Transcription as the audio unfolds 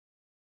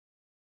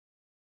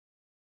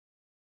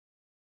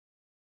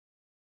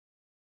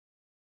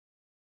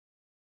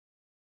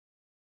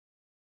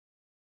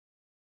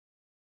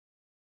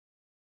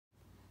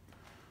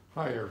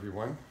Hi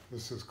everyone,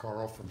 this is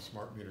Carl from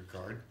Smart Meter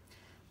Guard.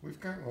 We've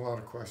gotten a lot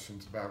of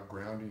questions about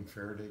grounding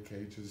Faraday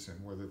cages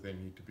and whether they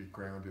need to be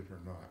grounded or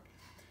not.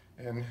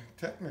 And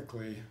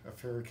technically, a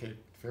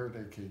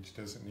Faraday cage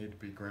doesn't need to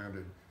be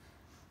grounded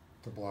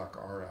to block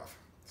RF.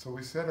 So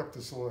we set up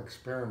this little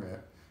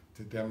experiment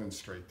to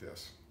demonstrate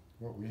this.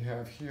 What we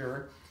have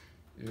here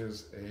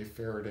is a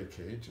Faraday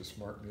cage, a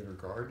Smart Meter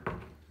Guard.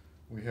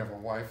 We have a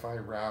Wi-Fi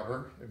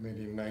router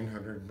emitting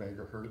 900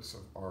 megahertz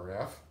of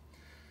RF.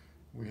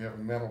 We have a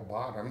metal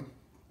bottom,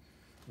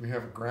 we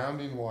have a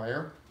grounding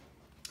wire,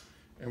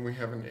 and we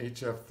have an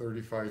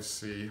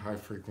HF35C high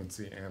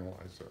frequency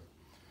analyzer.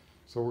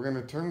 So we're going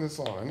to turn this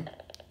on,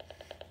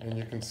 and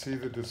you can see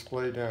the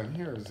display down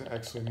here is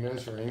actually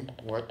measuring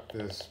what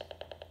this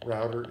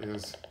router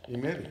is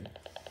emitting.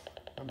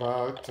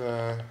 About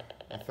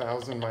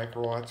 1,000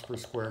 microwatts per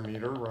square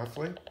meter,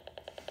 roughly.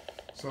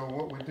 So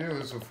what we do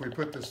is if we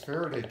put this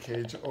Faraday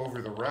cage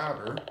over the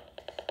router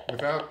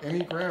without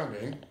any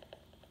grounding,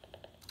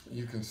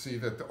 you can see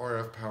that the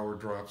RF power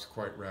drops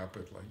quite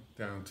rapidly,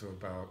 down to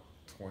about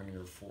 20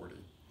 or 40.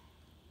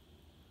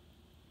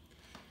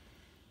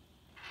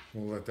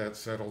 We'll let that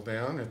settle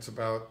down. It's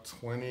about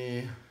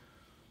 17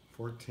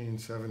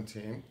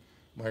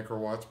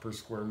 microwatts per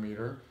square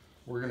meter.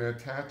 We're going to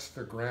attach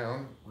the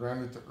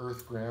grounded to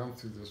earth ground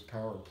through this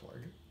power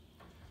plug.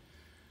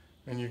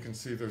 And you can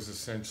see there's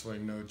essentially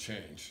no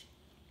change.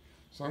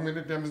 So I'm going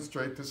to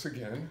demonstrate this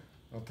again.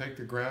 I'll take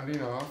the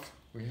grounding off.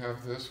 We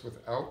have this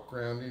without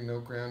grounding,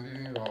 no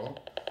grounding at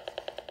all.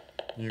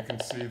 You can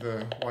see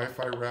the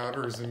Wi-Fi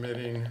router is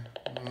emitting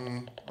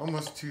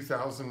almost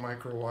 2,000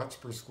 microwatts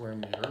per square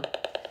meter.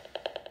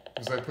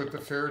 As I put the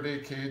Faraday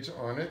cage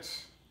on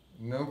it,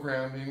 no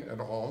grounding at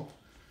all,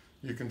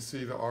 you can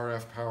see the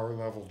RF power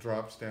level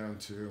drops down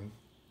to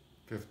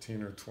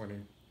 15 or 20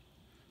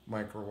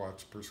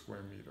 microwatts per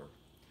square meter.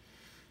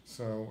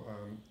 So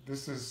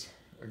this is,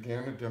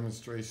 again, a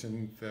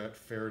demonstration that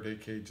Faraday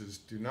cages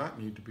do not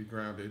need to be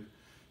grounded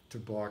to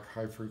block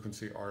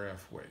high-frequency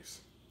RF waves.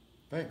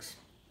 Thanks.